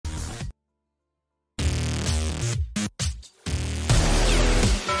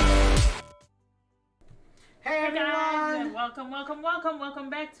Welcome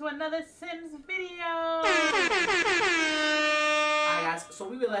back to another Sims video. Alright guys, so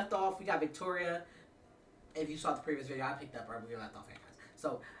we left off, we got Victoria. If you saw the previous video, I picked up where we left off here, guys.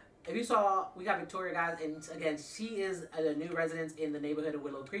 So, if you saw, we got Victoria, guys, and again, she is a new resident in the neighborhood of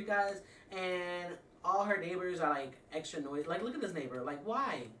Willow Creek, guys, and all her neighbors are, like, extra noisy. Like, look at this neighbor. Like,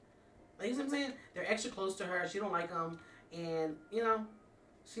 why? Like, you know what I'm saying? They're extra close to her. She don't like them, and, you know,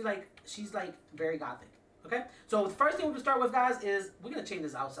 she's, like, very gothic. Okay? So, the first thing we're going to start with, guys, is we're going to change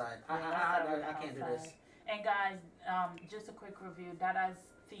this outside. I can't do this. And, guys, just a quick review. Dada's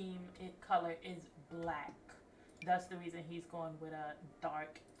theme, color is black. That's the reason he's going with a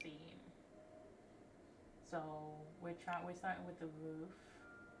dark theme. So, we're starting with the roof.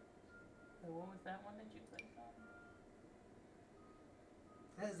 So what was that one that you placed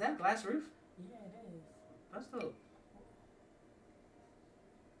on? Is that glass roof? Yeah, it is. That's dope.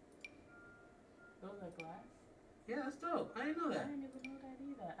 Those are glass? Yeah, that's dope. I didn't know that. I didn't even know that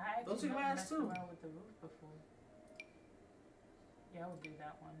either. I actually Those are glass messed too. around with the roof before. Yeah, I would do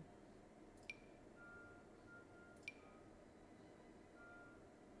that one.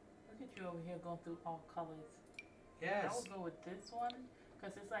 Look at you over here going through all colors. Yes. I would go with this one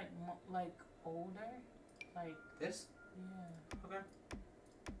because it's like older. Like this? Yeah. Okay.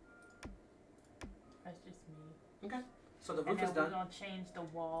 That's just me. Okay. So the And roof is then done. we're gonna change the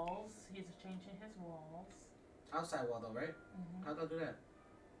walls. He's changing his walls. Outside wall though, right? Mm-hmm. How do I do that?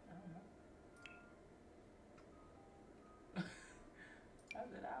 I don't know.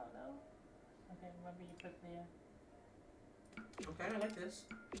 How's it? I don't know. Okay, remember you put there. Okay, I like this.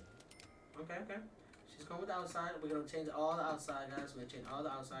 Okay. She's going with the outside. We're gonna change all the outside, guys. We're gonna change all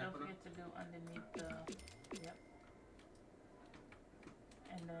the outside. Don't forget to do underneath the. Yep.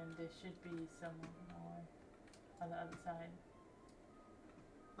 And then there should be some more on the other side.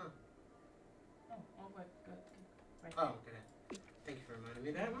 Huh. Oh, over. Good. Right Oh, there. okay. Thank you for reminding me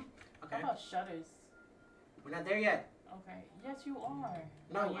of that one. Okay. How about shutters? We're not there yet. Okay. Yes, you are.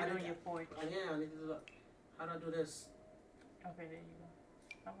 No, you're doing your porch. Yeah, I need to do that. How do I do this? Okay, there you go.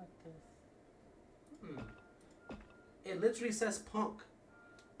 How about this? It literally says punk.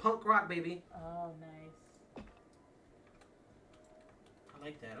 Punk rock, baby. Oh, nice. I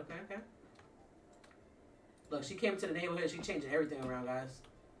like that. Okay. Look, she came to the neighborhood. She changing everything around, guys.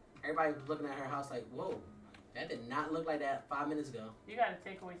 Everybody was looking at her house like, whoa, that did not look like that 5 minutes ago. You gotta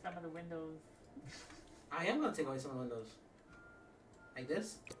take away some of the windows. I am going to take away some of the windows. Like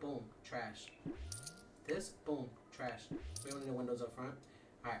this, boom, trash. This, boom, trash. We don't need the windows up front.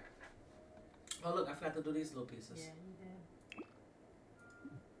 Alright. Oh, look, I forgot to do these little pieces. Yeah, you did.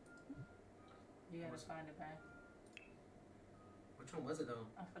 You gotta find it back. Which one was it, though?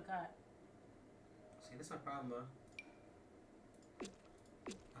 I forgot. See, that's my problem, bro.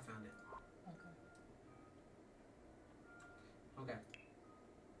 I found it. Okay.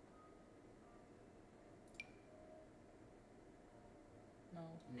 No.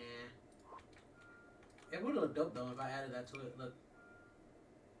 Nah. It would have looked dope, though, if I added that to it. Look.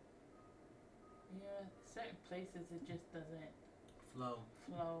 Yeah, certain places it just doesn't Flow.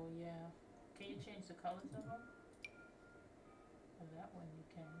 yeah. Can you change the colors of them? Oh, that one you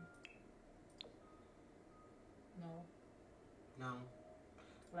can. No. No.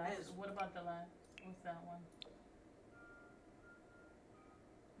 Last. What about the last? What's that one?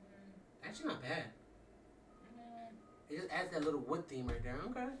 Actually, not bad. It just adds that little wood theme right there.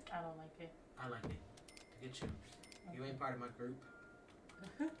 Okay. I don't like it. I like it. To get you. Okay. You ain't part of my group.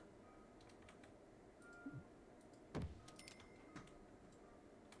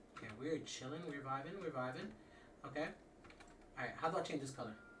 Okay, we're chilling. We're vibing. Okay. Alright, how do I change this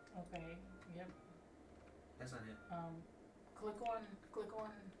color? Okay. Yep. That's not it. Click on.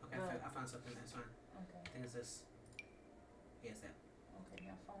 Okay, I found something. That's fine. Okay. I think it's this. Yeah, it's that. Okay,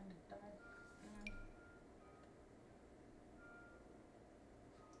 now find the dark.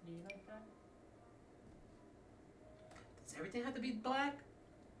 Do you like that? Does everything have to be black?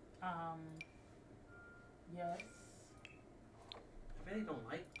 Yes. I really don't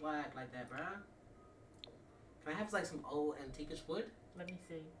like black like that, bruh. Can I have like some old antiquish wood? Let me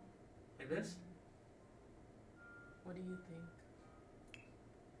see. Like this? What do you think?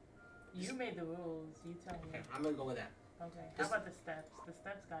 You made the rules. You tell me. Okay, I'm gonna go with that. Okay. How about the steps? The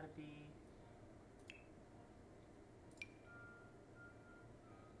steps gotta be.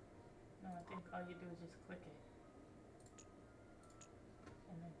 No, I think all you do is just click it.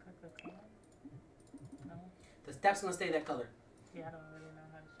 And then click the color. No? The steps gonna stay that color. Yeah, I don't really know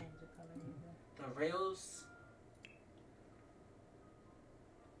how to change the color either. The rails.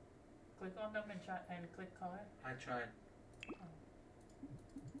 Click on them and click color. I tried. Oh.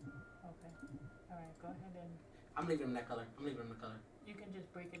 Okay. Alright, go ahead and I'm leaving them that color. I'm leaving them the color. You can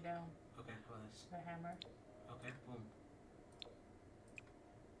just break it down. Okay, how about this? The hammer. Okay, boom.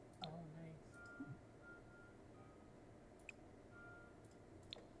 Oh, nice.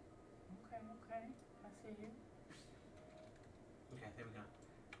 Okay, okay. I see you. Okay, there we go.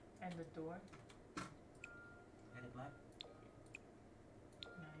 And the door. Made it black.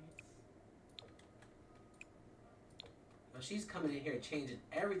 Nice. Well, she's coming in here changing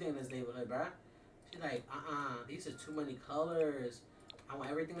everything in this neighborhood, bruh. She's like, these are too many colors. I want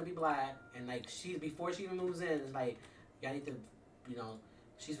everything to be black. And like, before she even moves in, it's like, y'all need to, you know,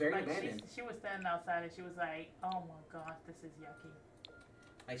 she's very Like demanding. she was standing outside and she was like, oh my gosh, this is yucky.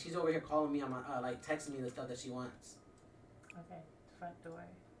 Like, she's over here calling me on my, like, texting me the stuff that she wants. Okay, front door.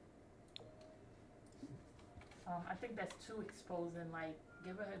 I think that's too exposing. Like,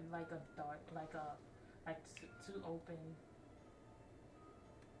 give her like a dark, like too open.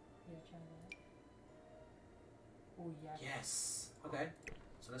 Yeah, try that. Oh yes. Yes. Okay.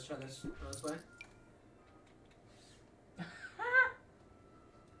 So let's try this way.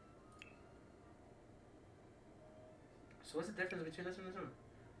 So what's the difference between this and this one?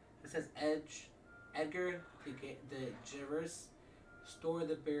 It says Edgar the Givers, Store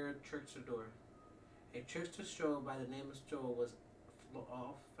the Bear Trickster Door. A trickster stroll by the name of Stroll was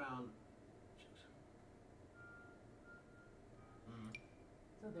all found.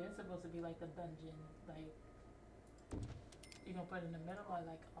 So they're supposed to be like a dungeon, like you gonna put it in the middle or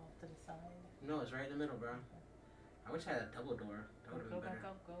like off to the side? No, it's right in the middle, bro. Okay. I wish I had a double door. That would have Go been better.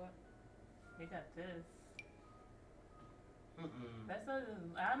 back up, go up. You got this. Mm-mm. That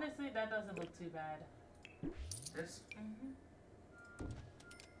doesn't, honestly, that doesn't look too bad. This? Mm-hmm.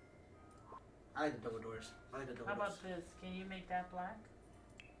 I like the double doors. I like the double How doors. about this? Can you make that black?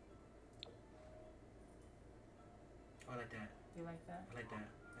 I like that. You like that? I like that.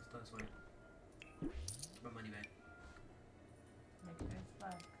 Let's do this way. My money back. Make sure it's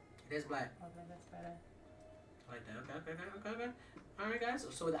black. It is black. Okay, that's better. I like that. Okay. Alright, guys.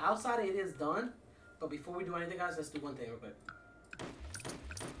 So with the outside, it is done. But before we do anything, guys, let's do one thing real quick.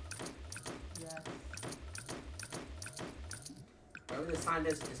 Yes. Whoever designed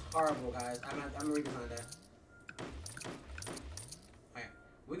this is horrible, guys. I'm gonna redesign that. Alright.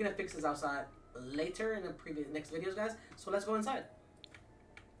 We're gonna fix this outside later in the next videos, guys. So let's go inside.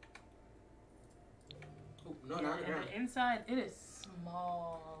 Oh, no, Yeah, not the ground. the inside, it is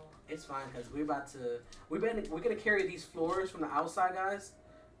small. It's fine because we're gonna carry these floors from the outside, guys,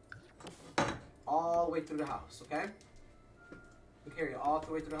 all the way through the house. Okay? We carry it all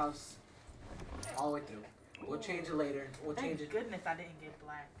the way through the house, all the way through. We'll change it later. We'll change it. Thank goodness I didn't get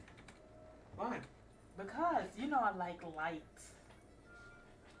black. Why? Because you know I like light.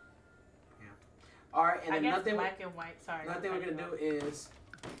 All right, and I then guess nothing. black and white. Sorry. Another thing we're gonna do is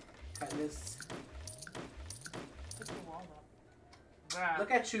cut this. Put the wall up. Bruh.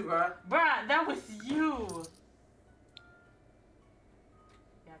 Look at you, bro. Bruh, that was you.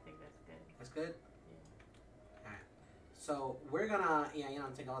 Yeah, I think that's good. That's good. Yeah. All right. So we're gonna,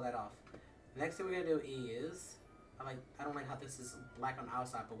 take all that off. Next thing we're gonna do is, I don't like how this is black on the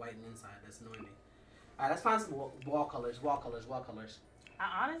outside but white on the inside. That's annoying me. All right, let's find some wall colors.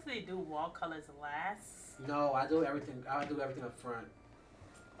 I honestly do wall colors last. No, I do everything up front.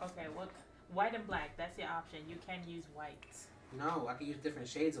 Okay, white and black. That's your option. You can use white. No, I can use different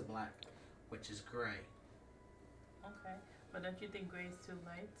shades of black, which is gray. Okay, but don't you think gray is too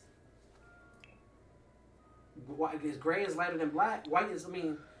light? White is gray is lighter than black. White is,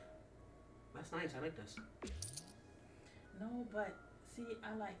 that's nice. I like this. No, but see,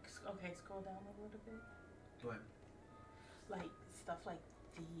 I like. Okay, scroll down a little bit. What? Like stuff like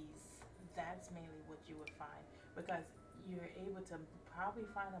these. That's mainly what you would find because you're able to probably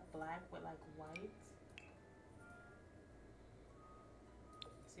find a black with like white.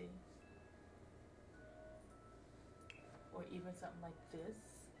 See? Or even something like this.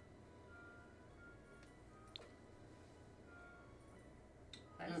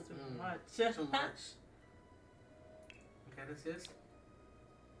 That's too much. Too much. Okay, this is.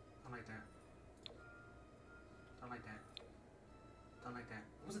 I like that. Don't like that.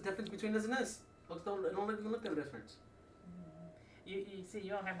 What's the difference between this and this? Don't even look at the difference. You see, you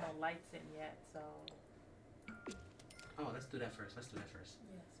don't have no lights in yet, so. Oh, let's do that first. Yes,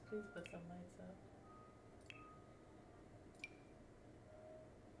 please put some lights up.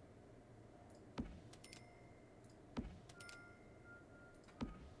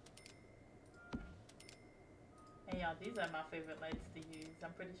 Hey y'all, these are my favorite lights to use.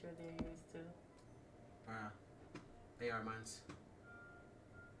 I'm pretty sure they're yours too. They are mine's.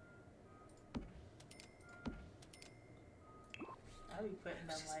 I'll be putting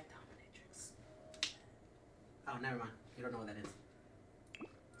them like. Dominatrix. I Oh, never mind. You don't know what that is.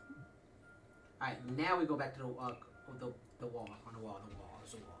 Alright, now we go back to the wall. On the wall. The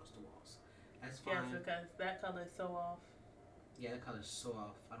walls. That's fine. Yes, because that color is so off. Yeah, that color's so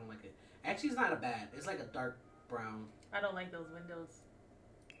off. I don't like it. Actually, it's not a bad. It's like a dark brown. I don't like those windows.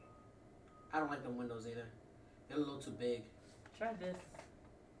 I don't like them windows either. They're a little too big. Try this.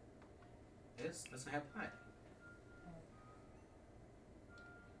 This doesn't have black.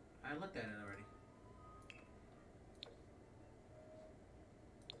 I looked at it already.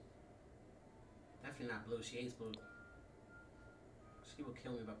 Definitely not blue. She hates blue. She will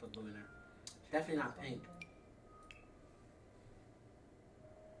kill me if I put blue in there. Definitely not pink.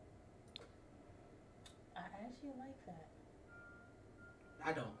 I actually like that.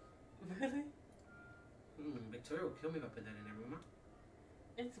 I don't. Really? Victoria will kill me if I put that in there, Mama.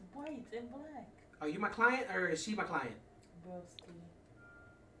 It's white and black. Are you my client or is she my client? Broski.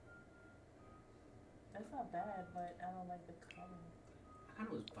 That's not bad, but I don't like the color. I kind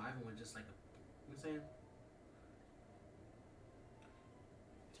of was vibing with just like a. You know what I'm saying?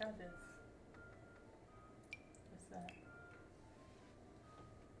 Try this. What's that?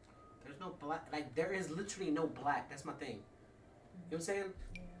 There's no black. Like, there is literally no black. That's my thing. You know what I'm saying?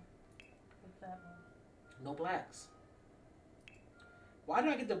 Yeah. What's that one? No blacks. Why do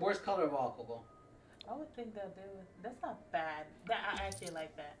I get the worst color of all, Coco? I would think that they would. That's not bad. That I actually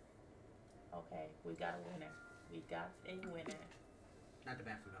like that. Okay, we got a winner. We got a winner. Not the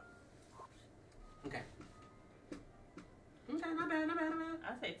bathroom though. Okay. Okay, not bad.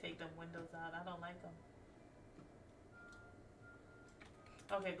 I say take them windows out. I don't like them.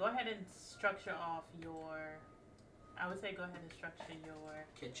 Okay, go ahead and structure off your. I would say go ahead and structure your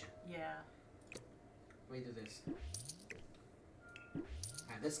kitchen. Yeah. Let me do this.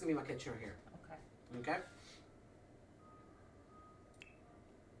 Alright, this is gonna be my kitchen right here. Okay. Okay?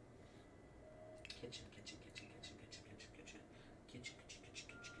 Kitchen.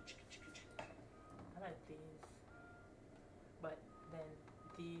 I like these. But then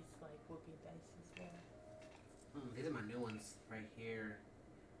these like would be nice as well. These are my new ones right here.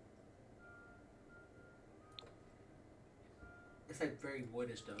 It's like very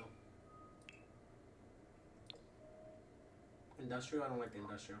woodish though. Industrial? I don't like the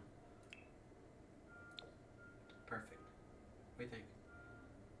industrial. Perfect. What do you think?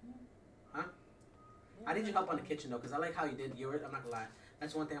 Huh? Yeah, I need your help on the kitchen though, because I like how you did yours. I'm not gonna lie.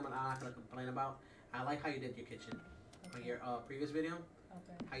 That's one thing I'm not gonna complain about. I like how you did your kitchen. Okay. On your previous video.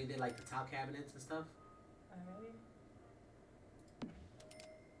 Okay. How you did like the tile cabinets and stuff. Alright.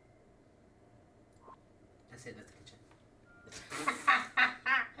 That's it, that's the kitchen.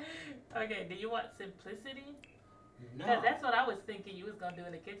 Okay, do you want simplicity? No. Because that's what I was thinking you was going to do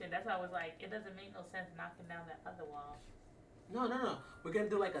in the kitchen. That's why I was like, it doesn't make no sense knocking down that other wall. No. We're gonna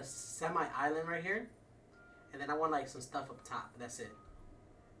do like a semi-island right here. And then I want like some stuff up top. That's it.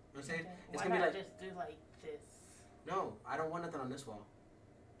 You know what I'm saying? Okay. It's Why gonna be not like. just do like this? No, I don't want nothing on this wall.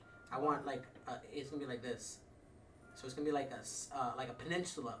 I want like it's gonna be like this. So it's gonna be like a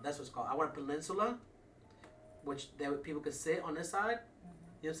peninsula. That's what it's called. I want a peninsula, which that people could sit on this side.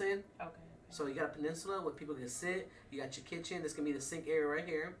 You know what I'm saying? Okay. So you got a peninsula where people can sit. You got your kitchen. This can be the sink area right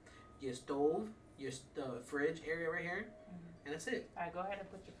here. Your stove, your fridge area right here, and that's it. All right, go ahead and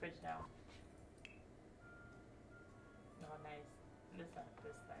put your fridge down. Oh, nice. This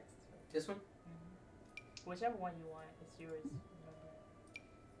nice. This one? Whichever one you want, it's yours. Remember.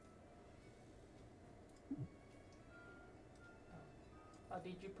 Oh,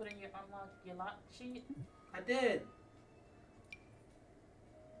 did you put in your lock sheet? I did.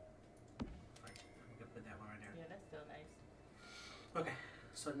 I'm gonna put that one right there. Yeah, that's still nice. Okay,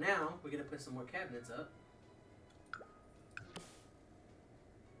 so now we're gonna put some more cabinets up.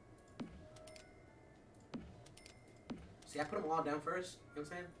 See, I put them all down first. You know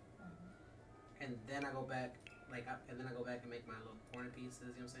what I'm saying? And then I go back, and make my little corner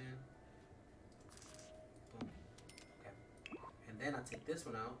pieces. You know what I'm saying? Boom. Okay. And then I take this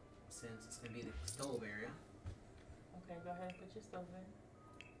one out since it's gonna be the stove area. Okay, go ahead and put your stove in.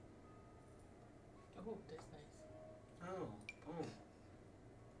 Oh, that's nice. Oh, boom.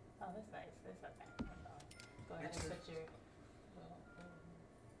 Oh, that's nice. That's okay. Go ahead and put your.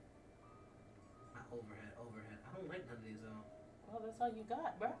 My overhead. I don't like none of these though. Well, that's all you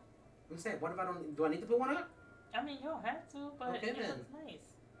got, bro. I'm saying, what if I don't? Do I need to put one up? I mean, you don't have to, but Okay, it then. looks nice.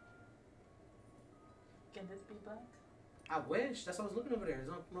 Can this be black? I wish. That's what I was looking over there. It's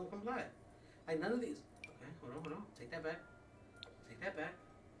no come black. Like none of these. Okay, hold on. Take that back.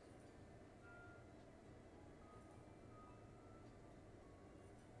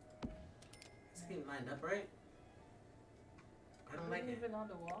 It's getting lined up, right? I don't like it. Even on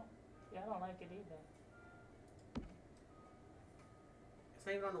the wall? Yeah, I don't like it either. It's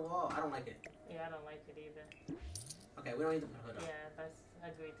not even on the wall. I don't like it. Yeah, I don't like it either. Okay, we don't need to put a hood on. Yeah, let's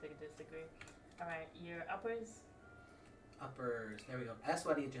agree to disagree. Alright, your uppers? Uppers. There we go. That's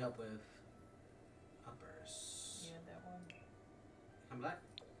what I need your help with. Uppers. Yeah, that one. I'm black?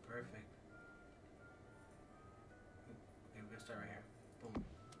 Perfect. Okay, we're gonna start right here. Boom.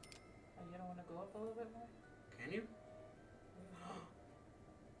 Oh, you don't want to go up a little bit more? Can you? Yeah.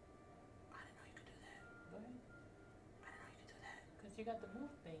 I didn't know you could do that. What? I didn't know you could do that. Because you got the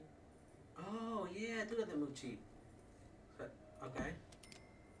move thing. Oh, yeah, I do got the move cheat. But, okay.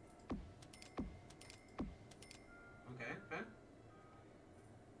 Okay, okay.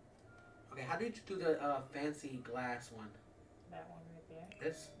 Okay, how did you do the fancy glass one? That one right there.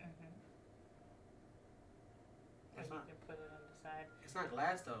 This? Mm-hmm. That's Or you not- can put it on the side. It's not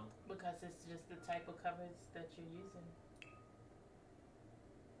glass though. Because it's just the type of covers that you're using.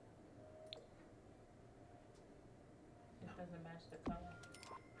 It No. doesn't match the color.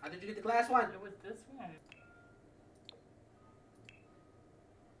 How did you get the glass one? It was this one.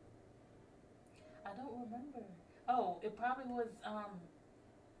 I don't remember. Oh, it probably was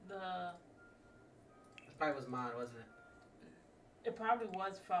the It probably was mine, wasn't it? it probably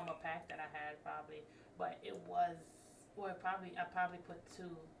was from a pack that I had probably, but it was or it probably I probably put two.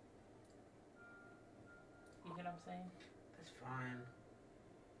 You get what I'm saying? That's fine.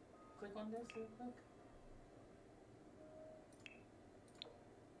 Click on this real quick.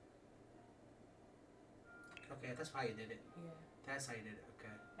 Okay, that's how you did it. Yeah. That's how you did it,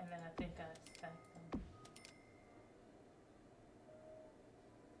 okay. And then I think I stacked them.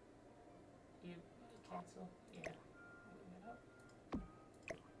 You cancel? Yeah. Move it up.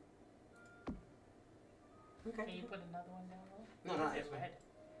 Okay. Can you put another one down low? No, Or no, is it it's fine. red?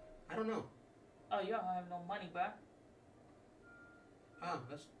 I don't know. Oh, you don't have no money, bruh. Oh,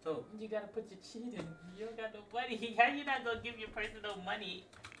 that's dope. You gotta put your cheat in. You don't got no money. How you not gonna give your person no money?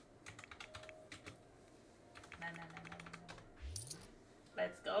 Nah.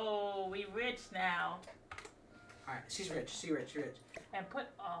 Let's go. We rich now. Alright, she's rich. She rich. And put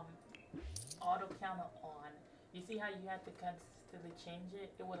auto counter on. You see how you have to constantly change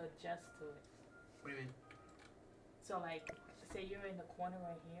it? It will adjust to it. What do you mean? So like, say you're in the corner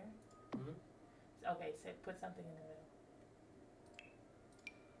right here. Mhm. Okay, say put something in the middle.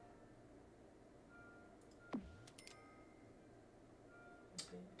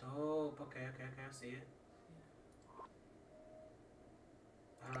 Okay. Dope. Okay, I see it.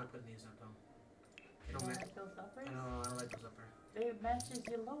 I don't like putting these up though. They You don't don't match. like those uppers? I don't like those upper. They matches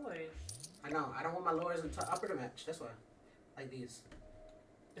your lowers. I know. I don't want my lowers and upper to match. That's why. Like these.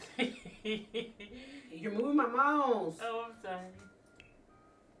 You're moving my mouse. Oh, I'm sorry.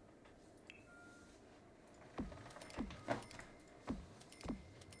 Okay.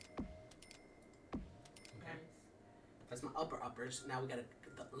 Nice. That's my uppers. Now we gotta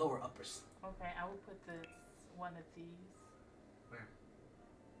get the lower uppers. Okay, I will put this one of these. Where?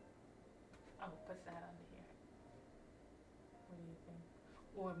 Oh, put that under here. What do you think?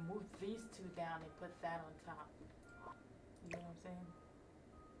 Or move these two down and put that on top. You know what I'm saying?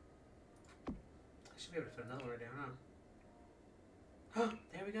 I should be able to fit another one right there, huh? Huh,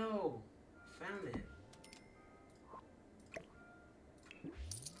 there we go. Found it.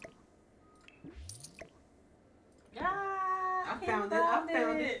 Ah, I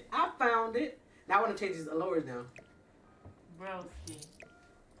found it. Now I want to change these lowers now. Broski.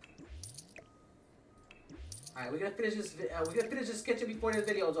 Alright, we're gonna finish this. We're gonna finish this sketching before this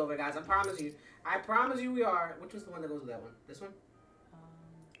video's over, guys. I promise you. We are. Which was the one that goes with that one? This one?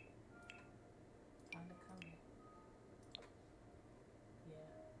 On the color. Yeah.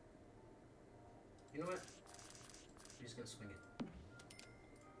 You know what? You're just gonna swing it.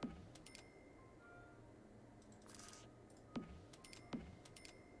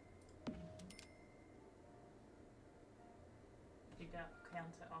 You got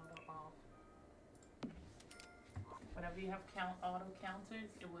counter auto off. Whenever you have auto counters,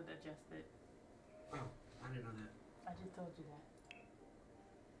 it would adjust it. Oh, I didn't know that. I just told you that.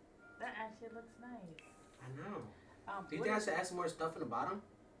 That actually looks nice. I know. Do you what think I is- should add some more stuff in the bottom?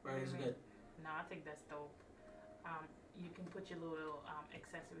 Or is it good? No, I think that's dope. You can put your little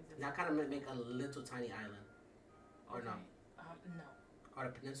accessories in. Now kind of make a little tiny island. Or no? No. Or a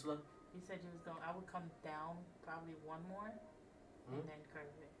peninsula? You said you was going. I would come down probably one more, Mhm. and then curve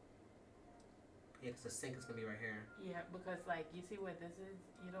it. Yeah, because the sink is gonna be right here. Yeah, because like you see where this is,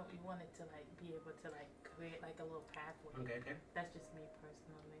 you want it to like be able to like create like a little pathway. Okay. That's just me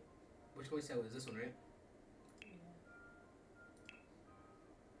personally. Which one we said was this one, right? Yeah.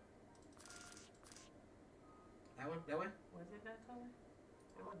 That one? That way? Was it that color?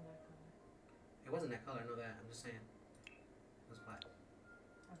 It wasn't that color. It wasn't that color, I know that. I'm just saying. It was black.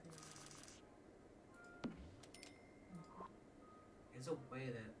 There's a way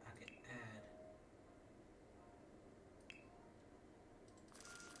that I can add.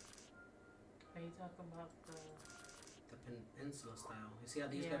 Are you talking about the peninsula style? You see how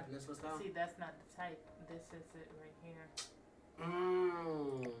these got peninsula style? See, that's not the type. This is it right here.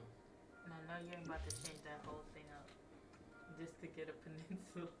 Mmm. And I know you're about to change that whole thing up just to get a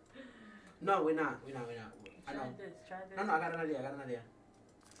peninsula. No, we're not. I know. Try this. No, I got an idea.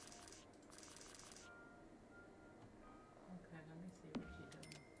 Okay, let me see what you're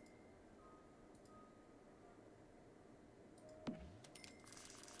doing.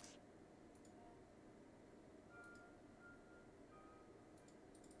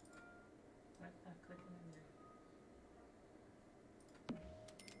 What's not clicking in there?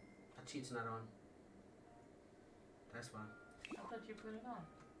 My cheat's not on. That's why. I thought you put it on.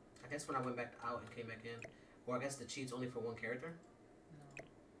 I guess when I went back out and came back in. Or I guess the cheat's only for one character? No.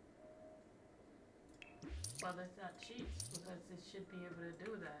 Well, that's not cheats because it should be able to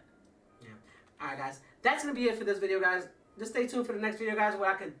do that. Yeah. Alright, guys. That's going to be it for this video, guys. Just stay tuned for the next video, guys, where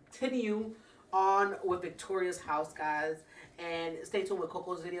I continue on with Victoria's house, guys. And stay tuned with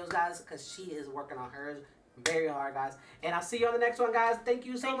Coco's videos, guys, because she is working on hers very hard, guys. And I'll see you on the next one, guys. Thank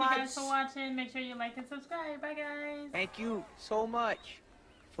you so much. Thank you guys for watching. Make sure you like and subscribe. Bye, guys. Thank you so much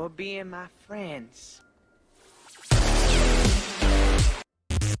for being my friends.